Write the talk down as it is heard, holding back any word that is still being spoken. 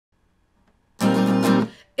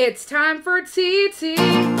It's time for Titi.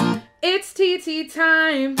 It's Titi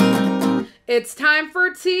time. It's time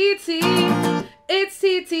for Titi. It's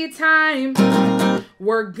Titi time.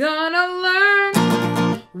 We're gonna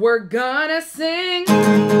learn. We're gonna sing.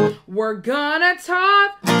 We're gonna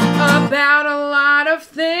talk about a lot of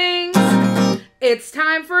things. It's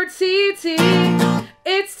time for Titi.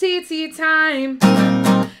 It's Titi time.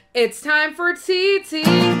 It's time for Titi.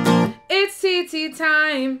 It's Titi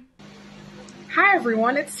time. Hi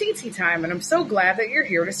everyone, it's Titi time, and I'm so glad that you're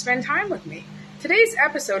here to spend time with me. Today's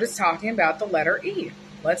episode is talking about the letter E.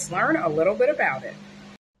 Let's learn a little bit about it.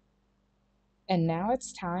 And now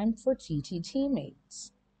it's time for Titi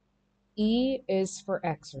Teammates. E is for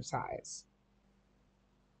exercise.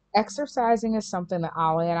 Exercising is something that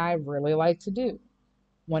Ollie and I really like to do.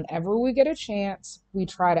 Whenever we get a chance, we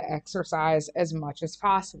try to exercise as much as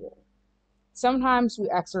possible. Sometimes we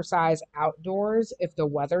exercise outdoors if the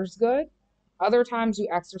weather's good. Other times we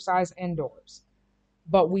exercise indoors.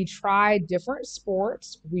 But we try different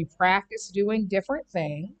sports. We practice doing different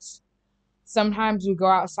things. Sometimes we go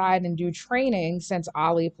outside and do training since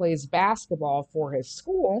Ollie plays basketball for his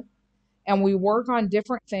school. And we work on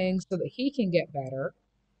different things so that he can get better.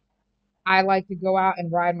 I like to go out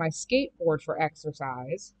and ride my skateboard for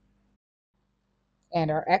exercise.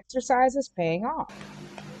 And our exercise is paying off.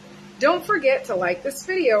 Don't forget to like this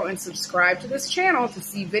video and subscribe to this channel to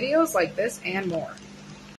see videos like this and more.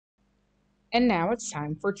 And now it's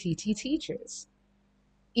time for Titi Teaches.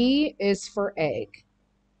 E is for egg.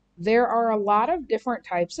 There are a lot of different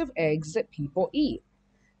types of eggs that people eat.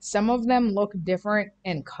 Some of them look different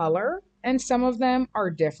in color, and some of them are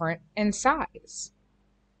different in size.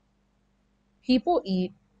 People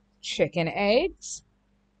eat chicken eggs,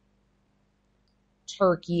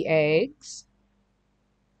 turkey eggs,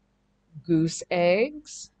 goose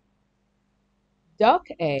eggs, duck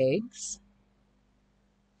eggs,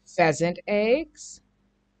 pheasant eggs,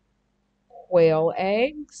 quail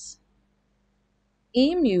eggs,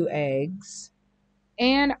 emu eggs,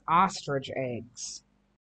 and ostrich eggs.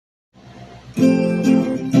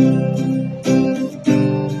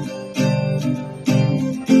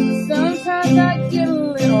 Sometimes I get a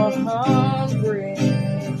little hungry.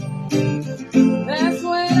 That's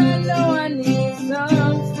when I know I need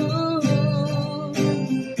some food.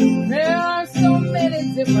 There are so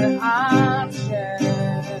many different options.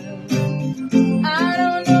 I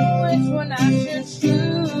don't know which one I should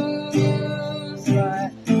choose,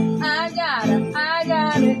 but I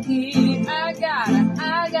gotta eat. I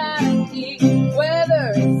gotta eat.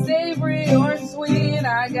 Whether it's savory or sweet,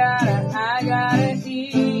 I gotta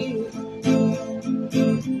eat.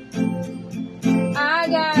 I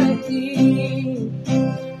gotta eat.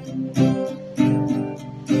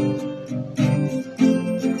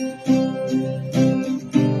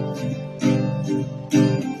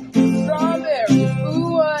 Strawberries,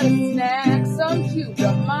 ooh, what a snack. Some cute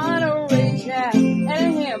Monterey Jack, and a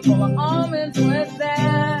handful of almonds with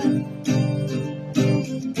that.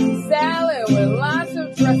 Salad with lots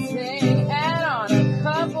of dressing. Add on a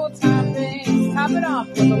couple toppings. Top it off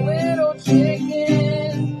with a little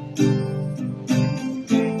chicken.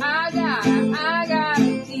 I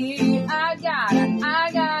gotta eat. I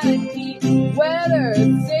gotta eat. Whether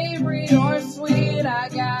it's savory or sweet, I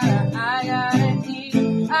gotta eat.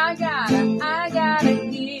 I gotta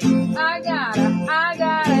eat. I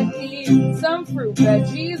gotta eat. Some fruit,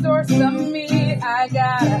 veggies, or some meat. I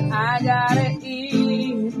gotta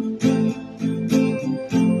eat.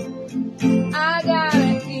 I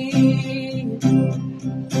gotta eat.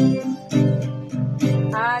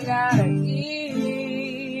 I gotta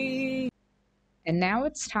eat. And now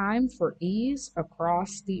it's time for E's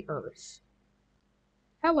Across the Earth.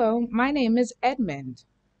 Hello, my name is Edmund.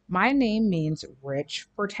 My name means rich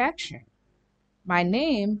protection. My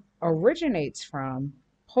name originates from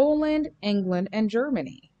Poland, England, and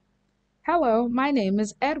Germany. Hello, my name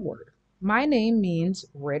is Edward. My name means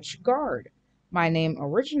rich guard. My name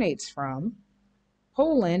originates from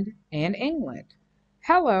Poland and England.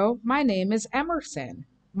 Hello, my name is Emerson.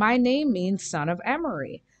 My name means son of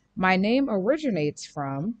Emery. My name originates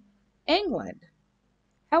from England.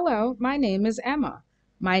 Hello, my name is Emma.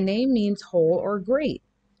 My name means whole or great.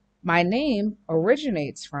 My name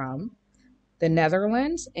originates from the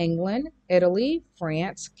Netherlands, England, Italy,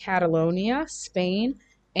 France, Catalonia, Spain,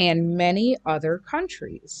 and many other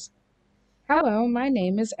countries. Hello, my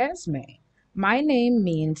name is Esme. My name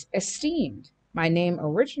means esteemed. My name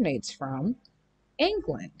originates from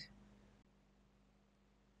England.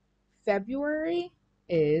 February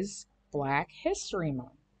is Black History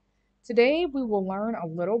Month. Today we will learn a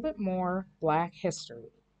little bit more Black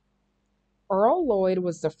history. Earl Lloyd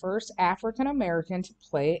was the first African American to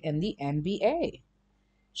play in the NBA.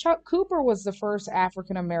 Chuck Cooper was the first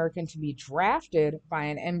African American to be drafted by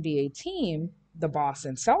an NBA team, the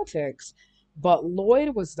Boston Celtics, but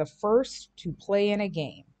Lloyd was the first to play in a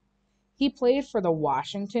game. He played for the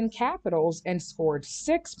Washington Capitals and scored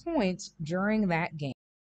 6 points during that game.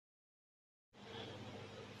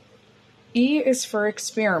 E is for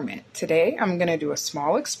experiment. Today I'm going to do a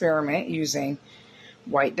small experiment using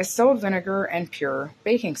white distilled vinegar and pure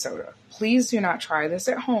baking soda. Please do not try this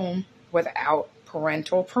at home without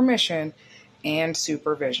parental permission and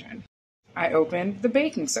supervision. I opened the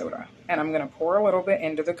baking soda and I'm going to pour a little bit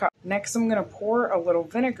into the cup. Next, I'm going to pour a little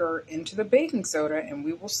vinegar into the baking soda and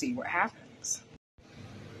we will see what happens.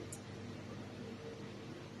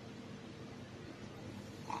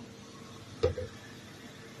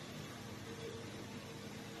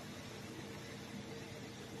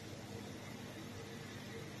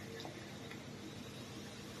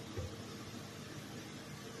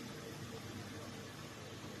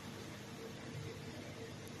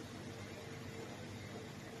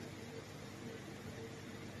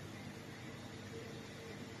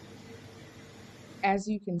 As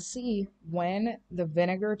you can see, when the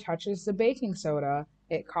vinegar touches the baking soda,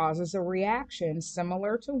 it causes a reaction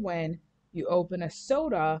similar to when you open a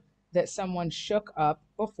soda that someone shook up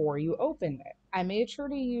before you opened it. I made sure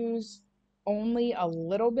to use only a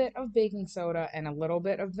little bit of baking soda and a little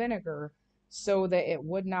bit of vinegar so that it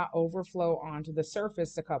would not overflow onto the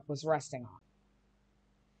surface the cup was resting on.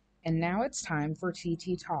 And now it's time for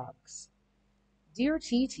Titi Talks. Dear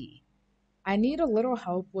Titi, I need a little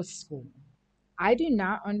help with school. I do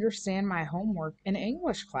not understand my homework in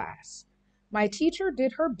English class. My teacher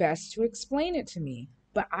did her best to explain it to me,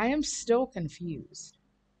 but I am still confused.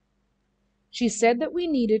 She said that we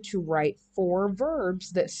needed to write 4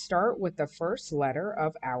 verbs that start with the first letter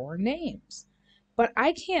of our names, but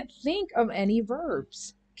I can't think of any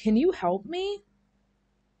verbs. Can you help me?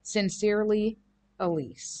 Sincerely,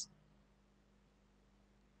 Elise.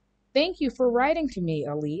 Thank you for writing to me,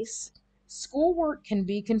 Elise. Schoolwork can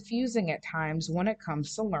be confusing at times when it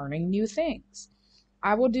comes to learning new things.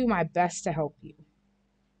 I will do my best to help you.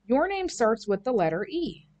 Your name starts with the letter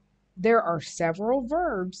E. There are several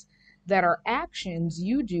verbs that are actions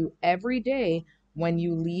you do every day when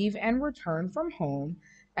you leave and return from home,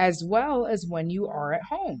 as well as when you are at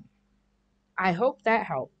home. I hope that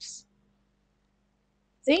helps.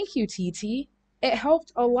 Thank you, Titi. It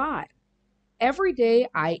helped a lot. Every day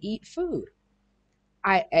I eat food.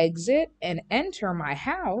 I exit and enter my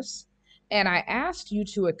house, and I asked you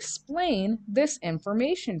to explain this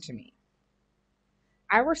information to me.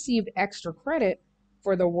 I received extra credit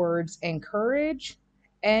for the words encourage,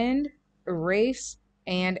 end, erase,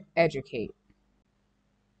 and educate.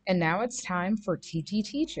 And now it's time for Titi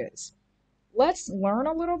Teaches. Let's learn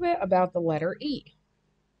a little bit about the letter E.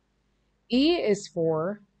 E is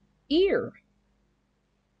for ear.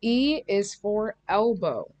 E is for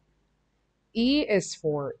elbow. E is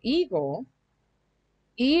for eagle.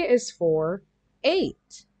 E is for 8.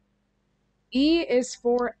 E is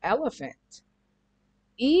for elephant.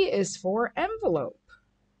 E is for envelope.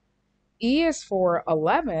 E is for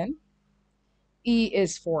 11. E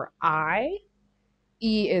is for eye.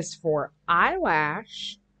 E is for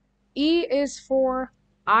eyelash. E is for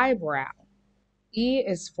eyebrow. E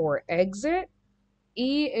is for exit.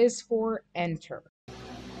 E is for enter.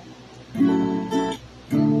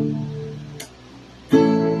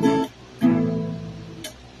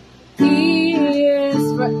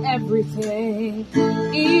 For everything.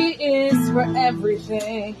 E is for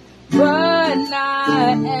everything, but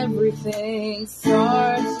not everything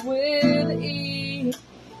starts with E.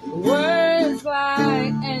 Words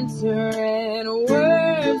like enter and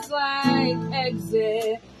words like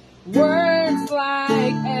exit, words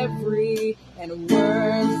like every and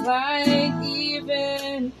words like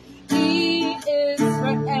even. E is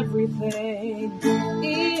for everything.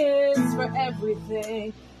 E is for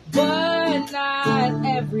everything. But not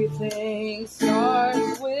everything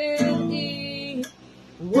starts with E.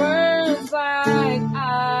 Words like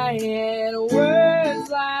eye and words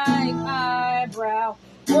like eyebrow,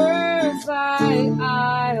 words like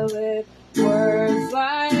eyelid, words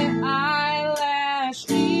like eyelash.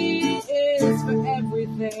 E is for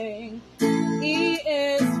everything. E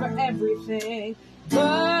is for everything.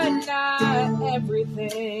 But not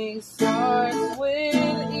everything starts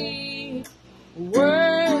with E.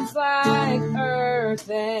 Words like earth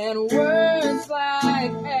and words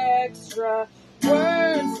like extra,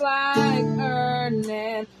 words like earn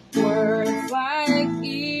and words like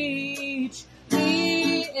each.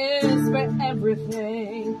 E is for for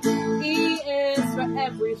everything. E is for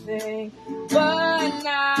everything, but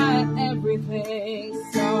not everything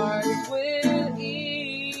starts with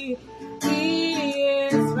E. E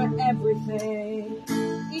is for everything.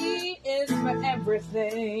 E is for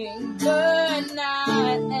everything, but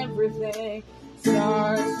not everything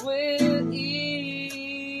starts with E.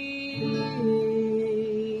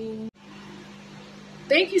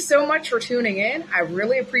 Thank you so much for tuning in. I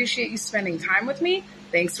really appreciate you spending time with me.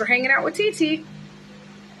 Thanks for hanging out with Titi.